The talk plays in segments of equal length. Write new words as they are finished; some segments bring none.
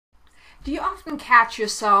Do you often catch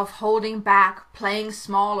yourself holding back, playing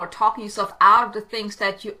small, or talking yourself out of the things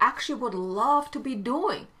that you actually would love to be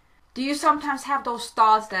doing? Do you sometimes have those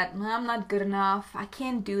thoughts that, I'm not good enough, I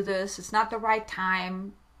can't do this, it's not the right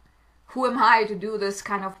time, who am I to do this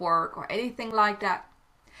kind of work, or anything like that?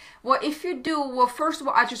 Well, if you do, well, first of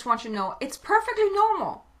all, I just want you to know, it's perfectly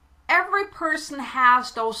normal. Every person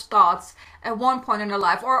has those thoughts at one point in their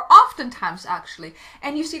life, or oftentimes actually.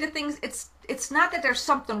 And you see the things, it's not that there's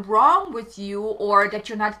something wrong with you or that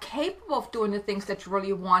you're not capable of doing the things that you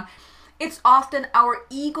really want. It's often our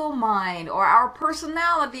ego mind or our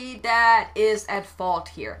personality that is at fault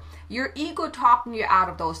here. Your ego talking you out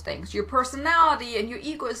of those things. Your personality and your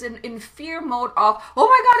ego is in fear mode of, oh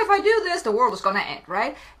my God, if I do this, the world is going to end,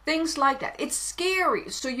 right? Things like that. It's scary.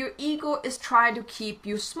 So your ego is trying to keep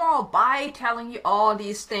you small by telling you all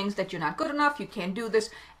these things that you're not good enough, you can't do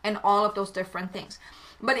this, and all of those different things.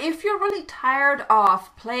 But if you're really tired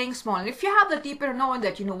of playing small, and if you have the deeper knowing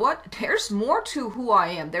that, you know what, there's more to who I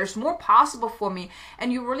am, there's more possible for me,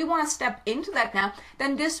 and you really want to step into that now,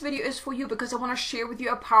 then this video is for you, because I want to share with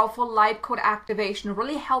you a powerful light code activation to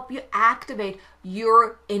really help you activate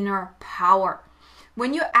your inner power.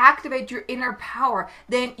 When you activate your inner power,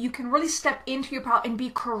 then you can really step into your power and be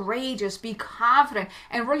courageous, be confident,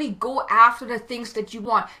 and really go after the things that you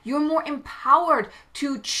want. You're more empowered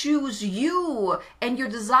to choose you and your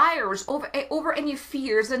desires over any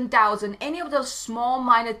fears and doubts and any of those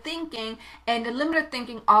small-minded thinking and the limited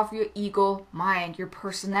thinking of your ego mind, your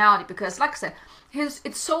personality. Because like I said,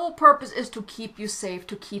 its sole purpose is to keep you safe,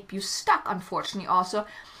 to keep you stuck, unfortunately also.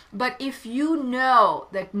 But if you know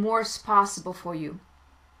that more is possible for you,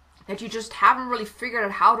 that you just haven't really figured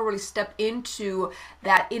out how to really step into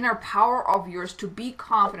that inner power of yours, to be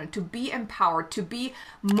confident, to be empowered, to be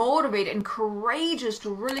motivated and courageous to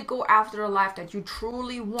really go after the life that you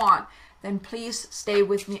truly want, then please stay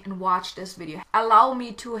with me and watch this video. Allow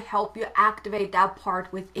me to help you activate that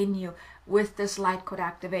part within you with this light code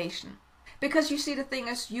activation. Because you see, the thing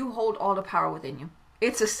is, you hold all the power within you.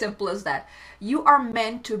 It's as simple as that. You are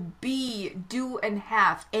meant to be, do, and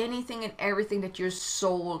have anything and everything that your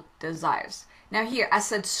soul desires. Now here, I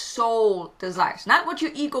said soul desires. Not what your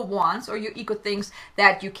ego wants or your ego thinks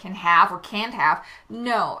that you can have or can't have.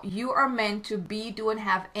 No, you are meant to be, do, and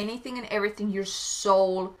have anything and everything your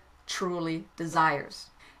soul truly desires.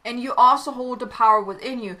 And you also hold the power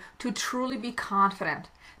within you to truly be confident,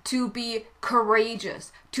 to be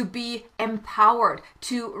courageous, to be empowered,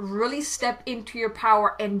 to really step into your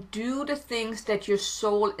power and do the things that your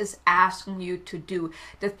soul is asking you to do,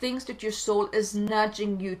 the things that your soul is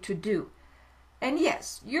nudging you to do. And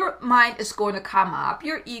yes, your mind is going to come up,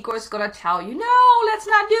 your ego is going to tell you, no, let's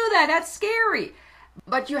not do that, that's scary.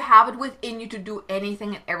 But you have it within you to do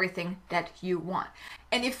anything and everything that you want.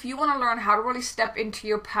 And if you want to learn how to really step into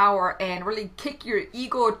your power and really kick your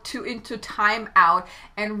ego into time out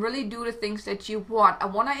and really do the things that you want, I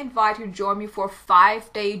want to invite you to join me for a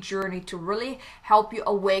 5-day journey to really help you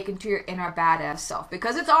awaken to your inner badass self,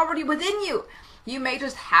 because it's already within you. You may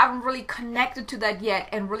just haven't really connected to that yet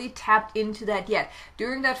and really tapped into that yet.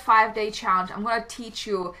 During that 5-day challenge, I'm going to teach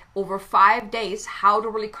you over 5 days how to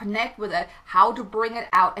really connect with it, how to bring it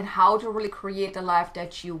out, and how to really create the life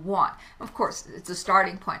that you want. Of course, it's a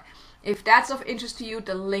starting point. If that's of interest to you,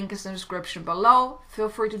 the link is in the description below. Feel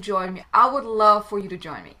free to join me. I would love for you to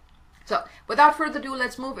join me. So without further ado,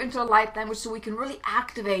 let's move into the light language so we can really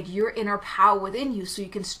activate your inner power within you, so you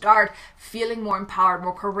can start feeling more empowered,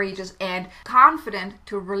 more courageous, and confident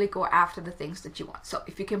to really go after the things that you want. So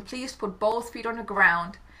if you can please put both feet on the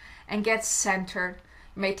ground and get centered.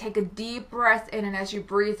 You may take a deep breath in, and as you're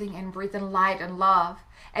breathing in, breathe in light and love.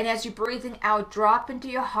 And as you're breathing out, drop into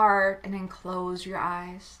your heart and then close your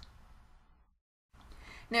eyes.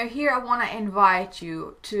 Now here I want to invite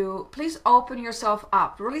you to please open yourself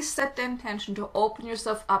up. Really set the intention to open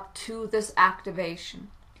yourself up to this activation,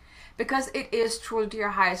 because it is truly to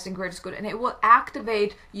your highest and greatest good, and it will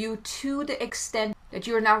activate you to the extent that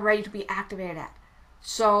you are now ready to be activated at.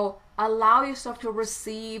 So allow yourself to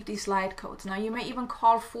receive these light codes. Now you may even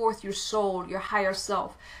call forth your soul, your higher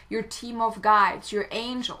self, your team of guides, your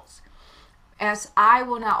angels, as I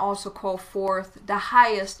will now also call forth the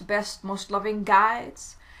highest, best, most loving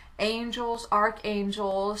guides, angels,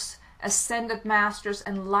 archangels, ascended masters,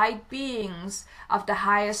 and light beings of the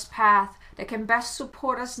highest path that can best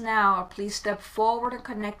support us now. Please step forward and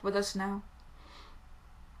connect with us now.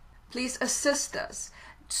 Please assist us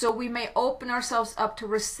so we may open ourselves up to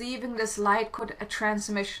receiving this light code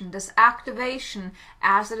transmission, this activation,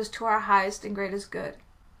 as it is to our highest and greatest good.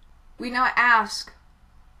 We now ask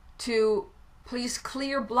to please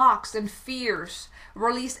clear blocks and fears,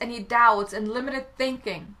 release any doubts and limited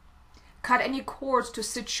thinking, Cut any cords to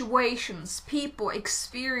situations, people,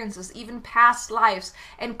 experiences, even past lives,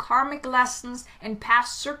 and karmic lessons and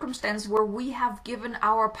past circumstances where we have given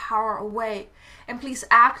our power away. And please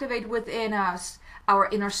activate within us our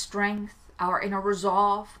inner strength, our inner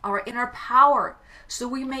resolve, our inner power, so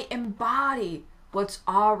we may embody what's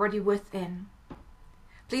already within.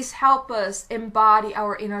 Please help us embody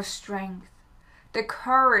our inner strength, the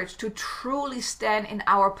courage to truly stand in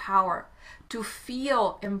our power, to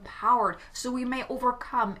feel empowered so we may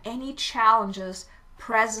overcome any challenges,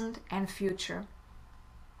 present and future.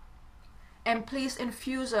 And please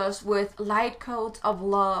infuse us with light codes of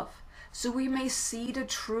love so we may see the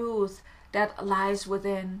truth that lies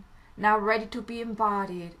within, now ready to be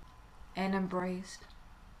embodied and embraced.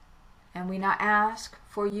 And we now ask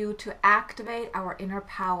for you to activate our inner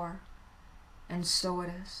power. And so it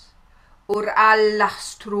is. Ur Allah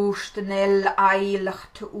strustenel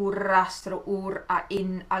ailacht urastra ur a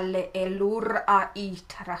in alle elur a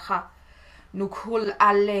itracha. Nukul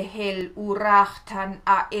alle hel urachtan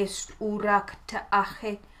a est urakta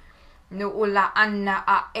ache. Nu ulla anna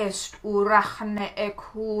a est urachne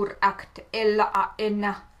ekur act ella a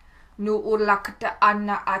inna. Nu ulakta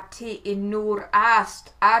anna a ti in nur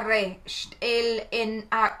ast are stel en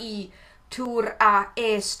a I. Tur a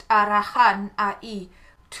est arahan a I.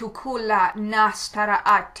 Tukula nastara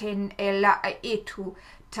aten ela a itu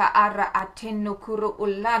ta'ara aten nukuru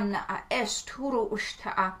ulana a esturu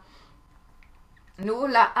ushta'a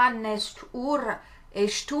nula anest ura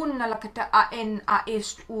estuna lakata a en a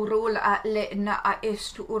est urula a le'na a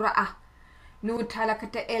est ura a nuta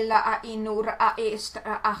lakata ela a inura a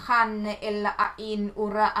estra a hanne ela a in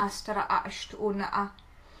ura astra a estuna a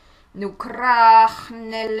nukrach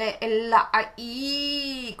nele ella a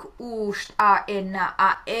ik ust a ena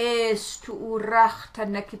a est urachta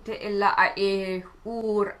nekite ella a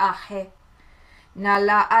ur a he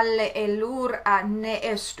nala alle elur a ne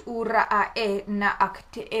est ura a na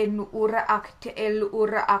akte en ura akte el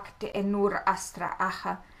ura akte en ura astra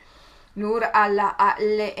aha nur alla a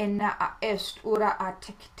le ena a est ura a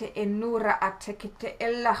tekte en ura a tekte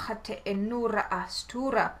ella hate en ura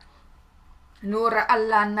astura Nura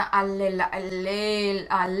allana allela allel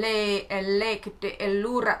alle elekte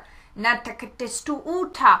elura natakte stu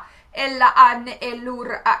uta ella an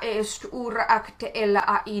elura a est ura akte ella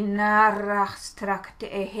a inara strakte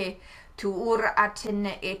ehe tu ura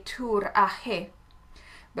atene etur ahe.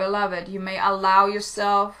 Beloved, you may allow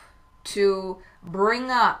yourself to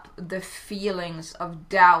bring up the feelings of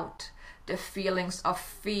doubt, the feelings of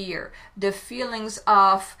fear, the feelings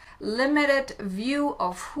of limited view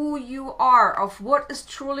of who you are, of what is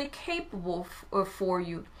truly capable for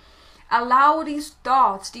you. Allow these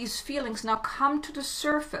thoughts, these feelings now come to the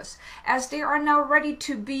surface as they are now ready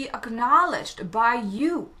to be acknowledged by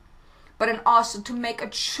you, but then also to make a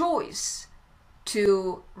choice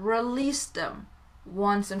to release them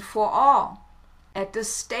once and for all. At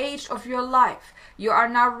this stage of your life, you are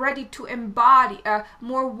now ready to embody a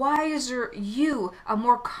more wiser you, a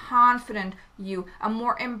more confident you, a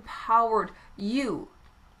more empowered you,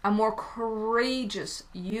 a more courageous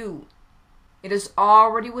you. It is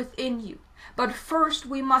already within you. But first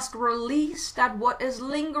we must release that what is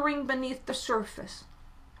lingering beneath the surface.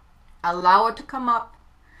 Allow it to come up,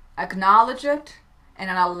 acknowledge it, and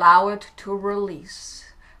then allow it to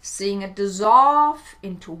release, seeing it dissolve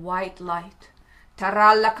into white light.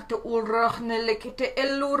 Taralakte ulrachnelekte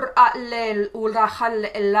elur a lel ulrachal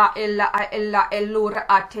ella elur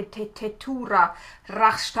a tetura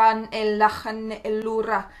rachstan ellachan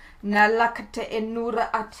elura nalakte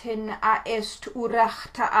enura aten a est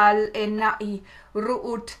urachta al enai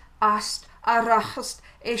ruut ast arachst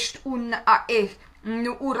est un a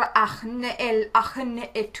Nur ach ne el ach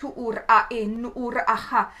ne etur a nur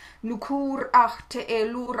aha nukur ach te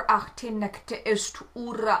elur ach te nekte est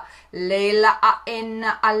ura leila a en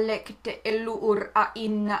alekte elur a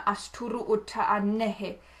inna asturu uta a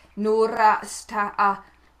nehe nura sta a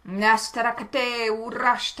nastrakte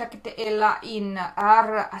urashtakte ela inna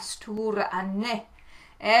ar astura a ne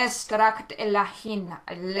Estrakt elahin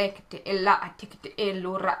lekte ela atikte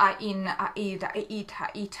elura a in a ida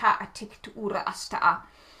ita atikt ura asta a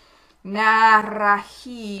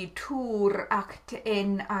narahi tur akte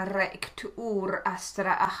en arekt ur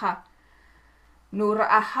astra aha nur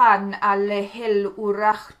ahan alle hel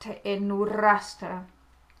urachte en urastra.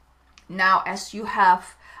 Now as you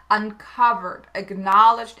have uncovered,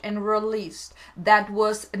 acknowledged, and released that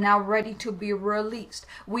was now ready to be released,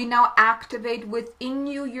 we now activate within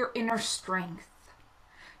you your inner strength,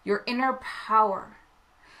 your inner power,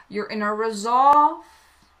 your inner resolve,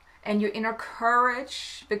 and your inner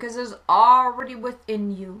courage, because it's already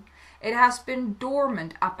within you. It has been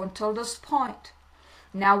dormant up until this point.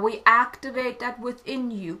 Now we activate that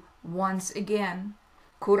within you once again.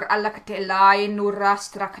 Kur alakte lai nura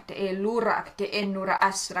strakte elura akte enura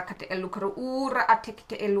astrakte elukra ura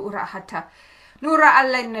atekte elura hata. Nura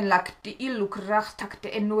alain lakti ilukrak takte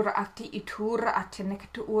enura ati itura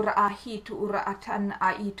atenekte ura ahitu ura atan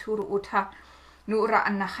aitur uta. Nura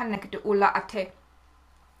anahanekte ula ate.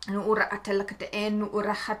 Nura atelakte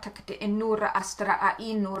enura hatakte enura astra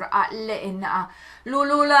ainura alle ena.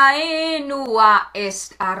 Lulula enua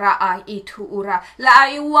est ara itu ura. La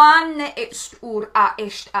iwan est ura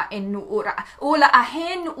est a enura. Ula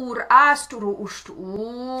ahen ur asturu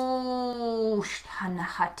ust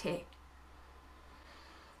hanahate.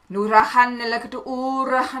 Nurahan lektu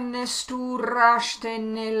urahan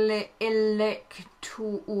sturashtenele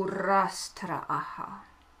elektu urastra aha.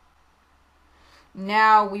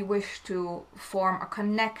 Now we wish to form a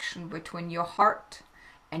connection between your heart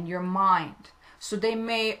and your mind, so they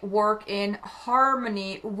may work in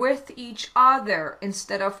harmony with each other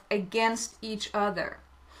instead of against each other.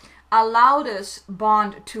 Allow this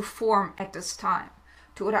bond to form at this time.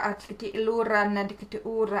 Tura atkiti ilura nadikiti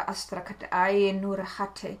ura astrakate ae nura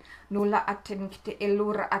hate nula atenkiti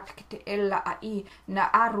ilura atkiti illa ai na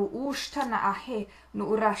aru ushta na ahe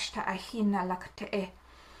nuurashta ahina lakate e.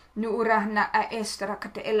 Nuura na aestra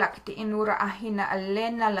kate elakte inura ahina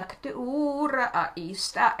alena lakte ura a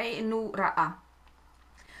ista e nura a.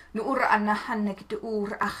 Nuura anahane kite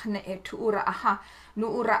ura ahne e tu ura aha.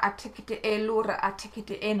 Nuura atekite elura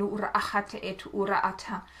atekite e nuura ahate e tu ura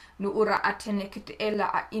ata. Nuura atene kite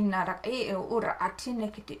ela a inara e ura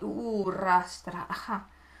atene kite ura stra aha.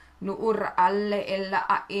 Nuura alle ella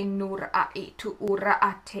a inura a e tu ura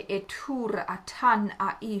ate e tura atan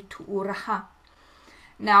a e tu ura ha.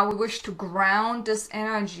 Now we wish to ground this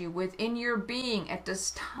energy within your being at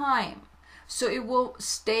this time, so it will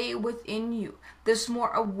stay within you. This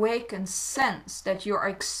more awakened sense that you are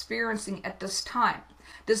experiencing at this time,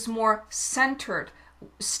 this more centered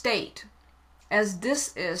state, as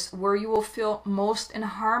this is where you will feel most in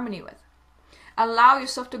harmony with. Allow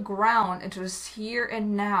yourself to ground into this here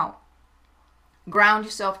and now. Ground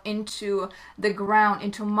yourself into the ground,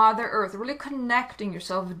 into Mother Earth, really connecting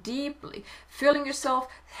yourself deeply, feeling yourself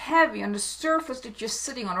heavy on the surface that you're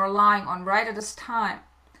sitting on or lying on right at this time.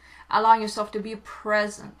 Allowing yourself to be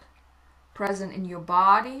present in your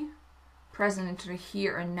body, present into the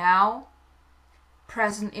here and now,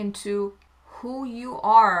 present into who you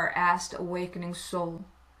are as the awakening soul.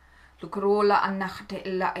 Lukrola anachte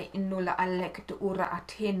illa inula alekte ura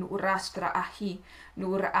aten urastra ahi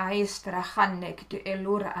nura aestra hanekte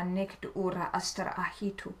elura anekte ura astra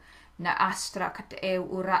ahitu na astra kate e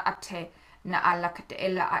ura ate na alakte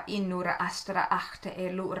ella a inura astra achte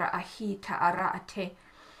elura ahita ara ate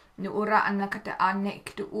nura anakte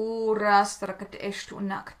anekte ura astra kate estu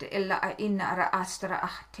nakte ella a inara astra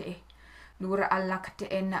achte nura alakte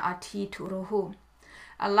enna atitu ruhu.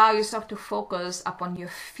 Allow yourself to focus upon your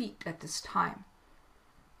feet at this time.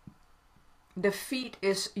 The feet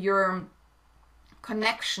is your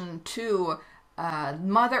connection to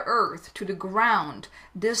Mother Earth, to the ground.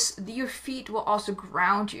 Your feet will also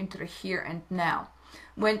ground you into the here and now.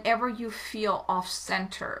 Whenever you feel off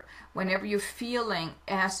center, whenever you're feeling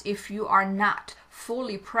as if you are not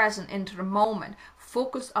fully present into the moment,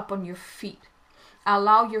 focus upon your feet.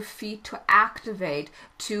 Allow your feet to activate,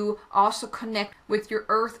 to also connect with your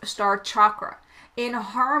Earth Star Chakra. In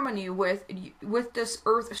harmony with this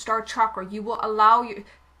Earth Star Chakra, you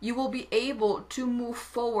will be able to move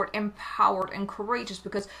forward empowered and courageous,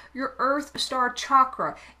 because your Earth Star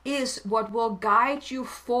Chakra is what will guide you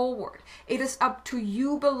forward. It is up to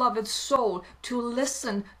you, beloved soul, to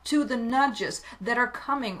listen to the nudges that are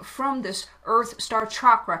coming from this Earth Star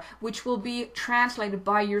Chakra, which will be translated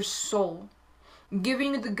by your soul,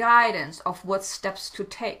 giving you the guidance of what steps to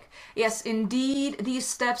take. Yes, indeed, these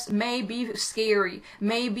steps may be scary,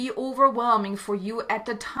 may be overwhelming for you at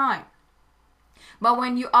the time. But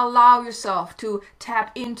when you allow yourself to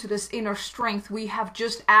tap into this inner strength we have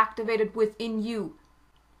just activated within you,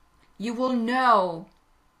 you will know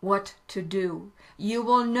what to do. You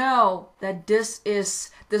will know that this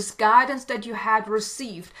guidance that you had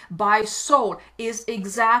received by soul is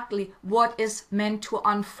exactly what is meant to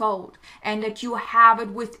unfold, and that you have it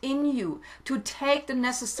within you to take the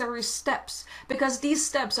necessary steps, because these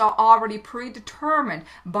steps are already predetermined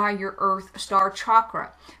by your Earth Star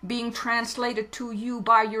Chakra, being translated to you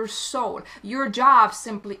by your soul. Your job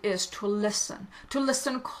simply is to listen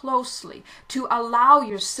closely, to allow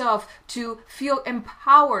yourself to feel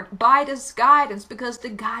empowered by this guidance, because the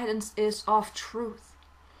guidance is of truth.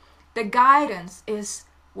 The guidance is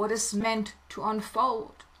what is meant to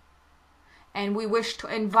unfold. And we wish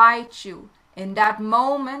to invite you in that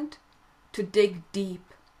moment to dig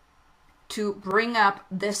deep, to bring up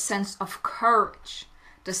this sense of courage,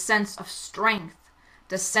 the sense of strength,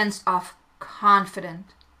 the sense of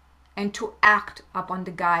confidence, and to act upon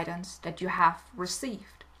the guidance that you have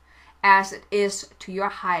received, as it is to your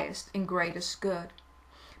highest and greatest good.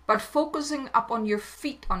 But focusing upon your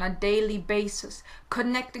feet on a daily basis,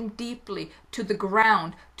 connecting deeply to the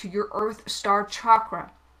ground, to your earth star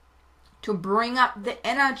chakra, to bring up the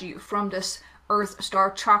energy from this earth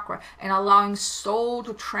star chakra and allowing soul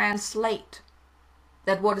to translate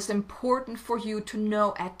that what is important for you to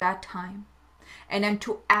know at that time, and then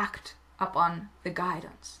to act upon the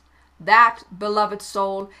guidance. That, beloved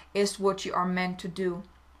soul, is what you are meant to do,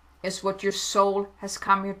 is what your soul has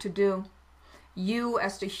come here to do. You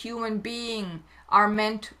as the human being are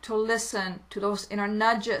meant to listen to those inner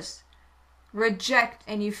nudges, reject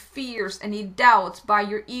any fears, any doubts by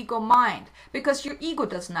your ego mind, because your ego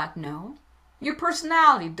does not know. Your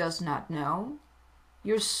personality does not know.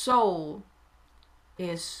 Your soul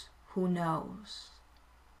is who knows.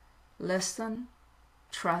 Listen,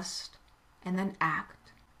 trust, and then act.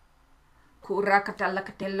 Nukurakata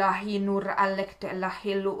alakate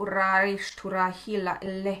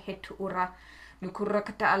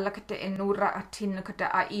enura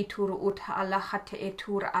atinakata aituru utha alahate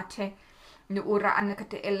etura ate. Nuura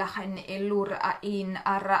anakate elahan elura ain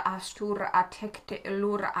ara astura atekte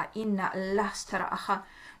elura aina lastara aha.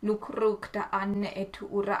 Nukurukta anne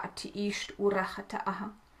etura ati isht urahata aha.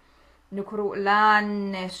 Nukuru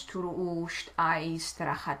lanes turu usht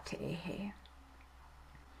aistrahate.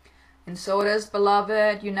 And so it is,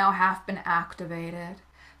 beloved, you now have been activated.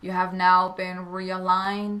 You have now been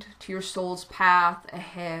realigned to your soul's path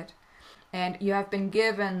ahead. And you have been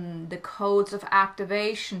given the codes of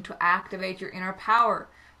activation to activate your inner power,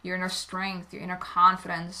 your inner strength, your inner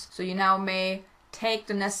confidence. So you now may take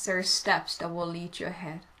the necessary steps that will lead you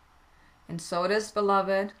ahead. And so it is,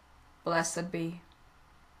 beloved. Blessed be.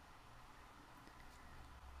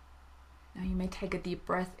 Now you may take a deep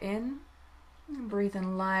breath in. And breathe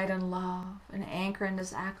in light and love and anchor in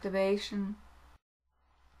this activation.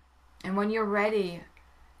 And when you're ready,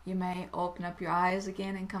 you may open up your eyes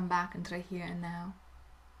again and come back into the here and now.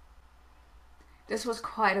 This was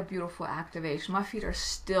quite a beautiful activation. My feet are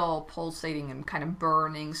still pulsating and kind of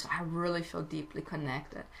burning, so I really feel deeply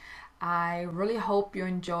connected. I really hope you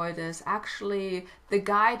enjoy this. Actually, the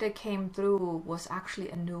guide that came through was actually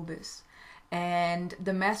Anubis. And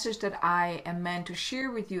the message that I am meant to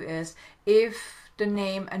share with you is, if the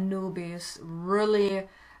name Anubis really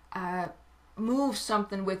moves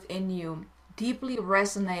something within you, deeply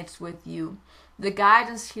resonates with you, the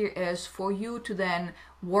guidance here is for you to then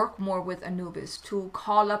work more with Anubis, to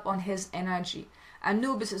call up on his energy.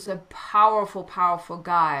 Anubis is a powerful, powerful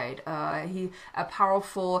guide. A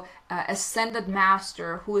powerful ascended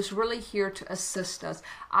master who is really here to assist us.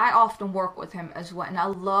 I often work with him as well, and I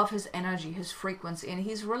love his energy, his frequency, and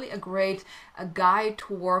he's really a great guide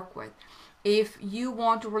to work with. If you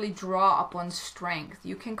want to really draw upon strength,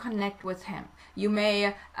 you can connect with him. You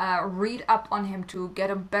may read up on him to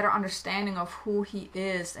get a better understanding of who he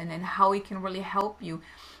is and how he can really help you.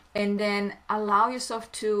 And then allow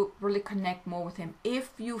yourself to really connect more with him.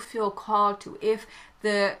 If you feel called to, if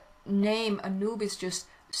the name Anubis just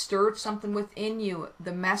stirred something within you,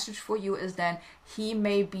 the message for you is then he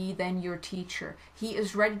may be then your teacher. He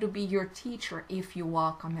is ready to be your teacher if you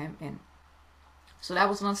welcome him in. So that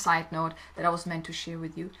was on a side note that I was meant to share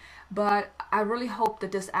with you. But I really hope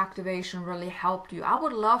that this activation really helped you. I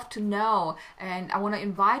would love to know, and I want to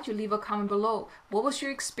invite you, leave a comment below. What was your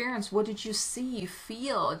experience? What did you see,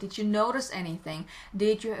 feel? Did you notice anything?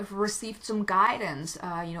 Did you have received some guidance,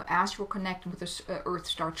 as you were connecting with the Earth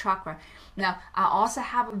Star Chakra? Now, I also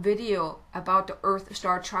have a video about the Earth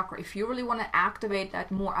Star Chakra. If you really want to activate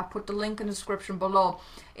that more, I put the link in the description below.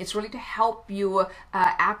 It's really to help you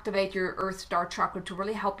activate your Earth Star Chakra, to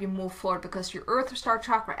really help you move forward, because your Earth Star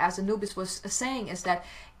Chakra, as Anubis was saying, is that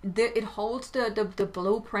it holds the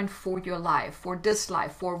blueprint for your life, for this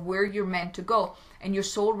life, for where you're meant to go. And your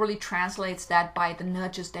soul really translates that by the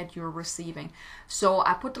nudges that you're receiving. So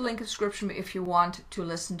I put the link in the description if you want to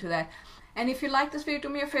listen to that. And if you like this video, do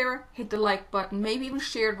me a favor, hit the like button, maybe even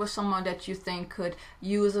share it with someone that you think could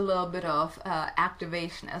use a little bit of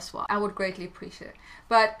activation as well. I would greatly appreciate it.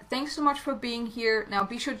 But thanks so much for being here. Now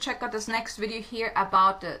be sure to check out this next video here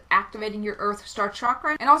about activating your Earth Star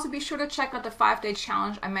Chakra. And also be sure to check out the 5-day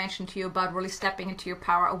challenge I mentioned to you about really stepping into your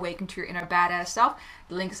power, awaken to your inner badass self.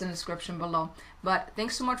 The link is in the description below. But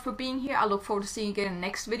thanks so much for being here. I look forward to seeing you again in the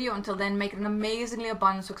next video. Until then, make it an amazingly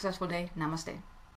abundant, successful day. Namaste.